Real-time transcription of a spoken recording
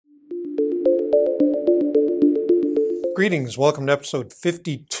Greetings, welcome to episode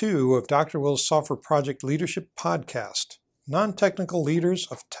 52 of Dr. Will's Software Project Leadership Podcast, Non-Technical Leaders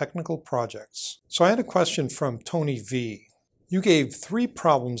of Technical Projects. So I had a question from Tony V. You gave 3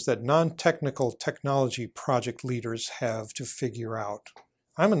 problems that non-technical technology project leaders have to figure out.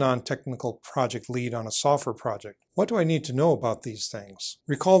 I'm a non-technical project lead on a software project. What do I need to know about these things?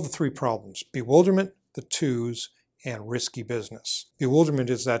 Recall the 3 problems: bewilderment, the twos, and risky business. Bewilderment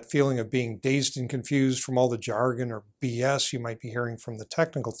is that feeling of being dazed and confused from all the jargon or BS you might be hearing from the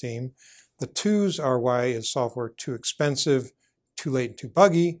technical team. The twos are why is software too expensive, too late, and too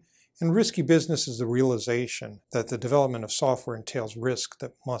buggy. And risky business is the realization that the development of software entails risk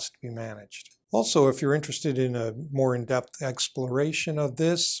that must be managed. Also, if you're interested in a more in-depth exploration of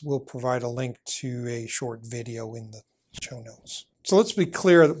this, we'll provide a link to a short video in the show notes. So let's be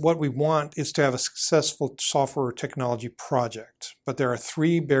clear that what we want is to have a successful software or technology project, but there are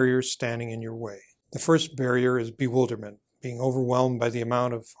 3 barriers standing in your way. The first barrier is bewilderment, being overwhelmed by the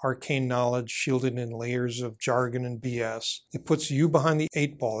amount of arcane knowledge shielded in layers of jargon and BS. It puts you behind the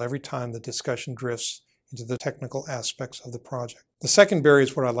 8 ball every time the discussion drifts into the technical aspects of the project. The second barrier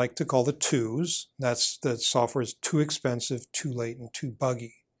is what I like to call the twos. That's that software is too expensive, too late, and too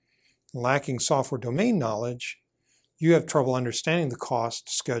buggy. Lacking software domain knowledge, you have trouble understanding the cost,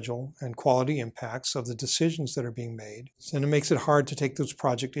 schedule, and quality impacts of the decisions that are being made, and it makes it hard to take those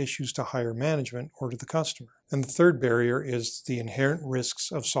project issues to higher management or to the customer. And the third barrier is the inherent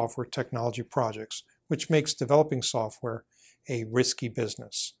risks of software technology projects, which makes developing software a risky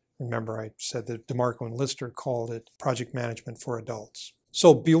business. Remember, I said that DeMarco and Lister called it project management for adults.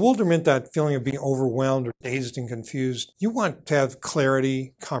 So bewilderment, that feeling of being overwhelmed or dazed and confused, you want to have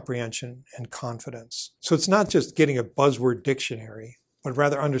clarity, comprehension, and confidence. So it's not just getting a buzzword dictionary, but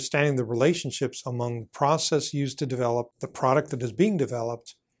rather understanding the relationships among the process used to develop the product that is being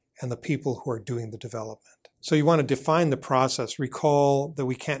developed and the people who are doing the development. So you want to define the process. Recall that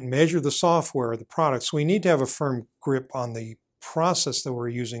we can't measure the software or the product, so we need to have a firm grip on the process that we're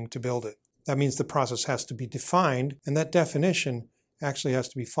using to build it. That means the process has to be defined, and that definition actually has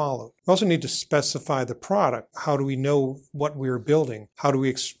to be followed. We also need to specify the product. How do we know what we're building? How do we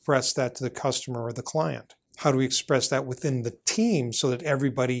express that to the customer or the client? How do we express that within the team so that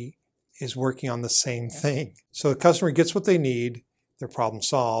everybody is working on the same thing? So the customer gets what they need, their problem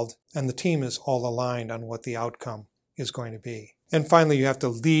solved, and the team is all aligned on what the outcome is going to be. And finally, you have to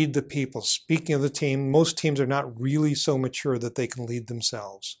lead the people. Speaking of the team, most teams are not really so mature that they can lead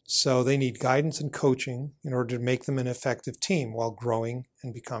themselves. So they need guidance and coaching in order to make them an effective team while growing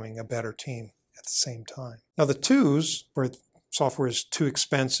and becoming a better team at the same time. Now the twos, where software is too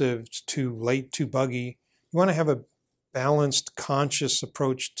expensive, too late, too buggy, you want to have a balanced, conscious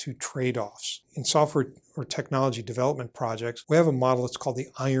approach to trade-offs. In software or technology development projects, we have a model that's called the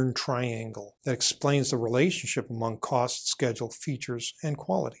Iron Triangle that explains the relationship among cost, schedule, features, and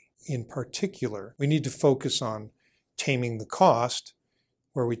quality. In particular, we need to focus on taming the cost,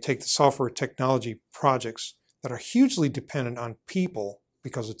 where we take the software technology projects that are hugely dependent on people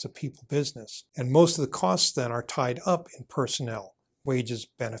because it's a people business. And most of the costs then are tied up in personnel, wages,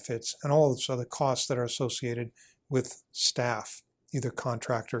 benefits, and all those other costs that are associated with staff, either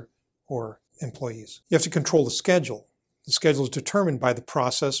contractor or employees. You have to control the schedule. The schedule is determined by the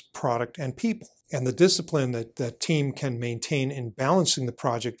process, product, and people. And the discipline that the team can maintain in balancing the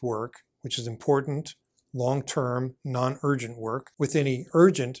project work, which is important, long-term, non-urgent work, with any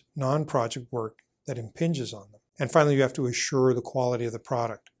urgent, non-project work that impinges on them. And finally, you have to assure the quality of the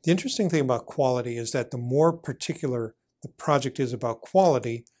product. The interesting thing about quality is that the more particular the project is about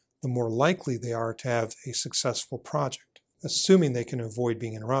quality, the more likely they are to have a successful project, assuming they can avoid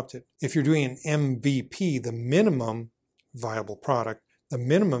being interrupted. If you're doing an MVP, the minimum viable product, the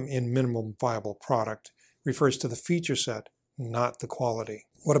minimum in minimum viable product refers to the feature set, not the quality.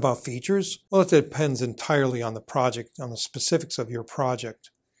 What about features? Well, it depends entirely on the project, on the specifics of your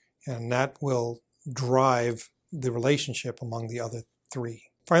project, and that will drive the relationship among the other 3.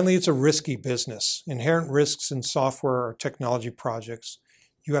 Finally, it's a risky business. Inherent risks in software or technology projects.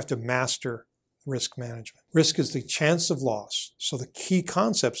 You have to master risk management. Risk is the chance of loss. So the key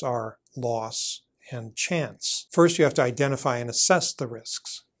concepts are loss and chance. First, you have to identify and assess the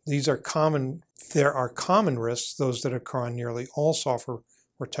risks. These are common. There are common risks, those that occur on nearly all software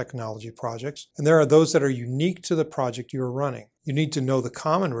or technology projects. And there are those that are unique to the project you're running. You need to know the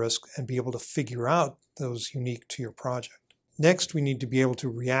common risk and be able to figure out those unique to your project. Next, we need to be able to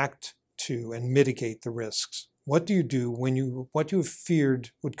react to and mitigate the risks. What do you do when what you have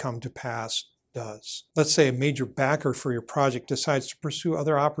feared would come to pass does? Let's say a major backer for your project decides to pursue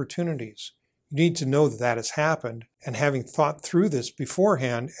other opportunities. You need to know that that has happened, and having thought through this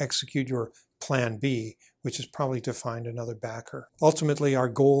beforehand, execute your plan B, which is probably to find another backer. Ultimately, our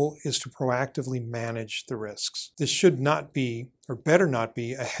goal is to proactively manage the risks. This should not be, or better not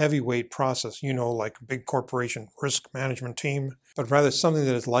be, a heavyweight process, like a big corporation risk management team, but rather something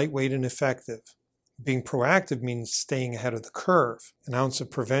that is lightweight and effective. Being proactive means staying ahead of the curve. An ounce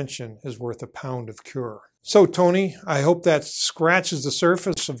of prevention is worth a pound of cure. So, Tony, I hope that scratches the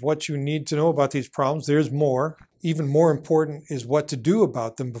surface of what you need to know about these problems. There's more. Even more important is what to do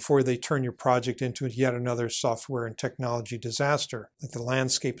about them before they turn your project into yet another software and technology disaster. Like the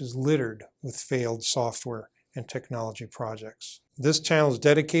landscape is littered with failed software and technology projects. This channel is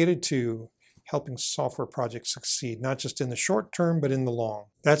dedicated to helping software projects succeed, not just in the short term, but in the long.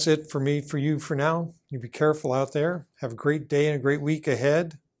 That's it for me, for you for now. You be careful out there. Have a great day and a great week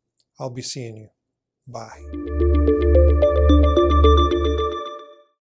ahead. I'll be seeing you. Bye.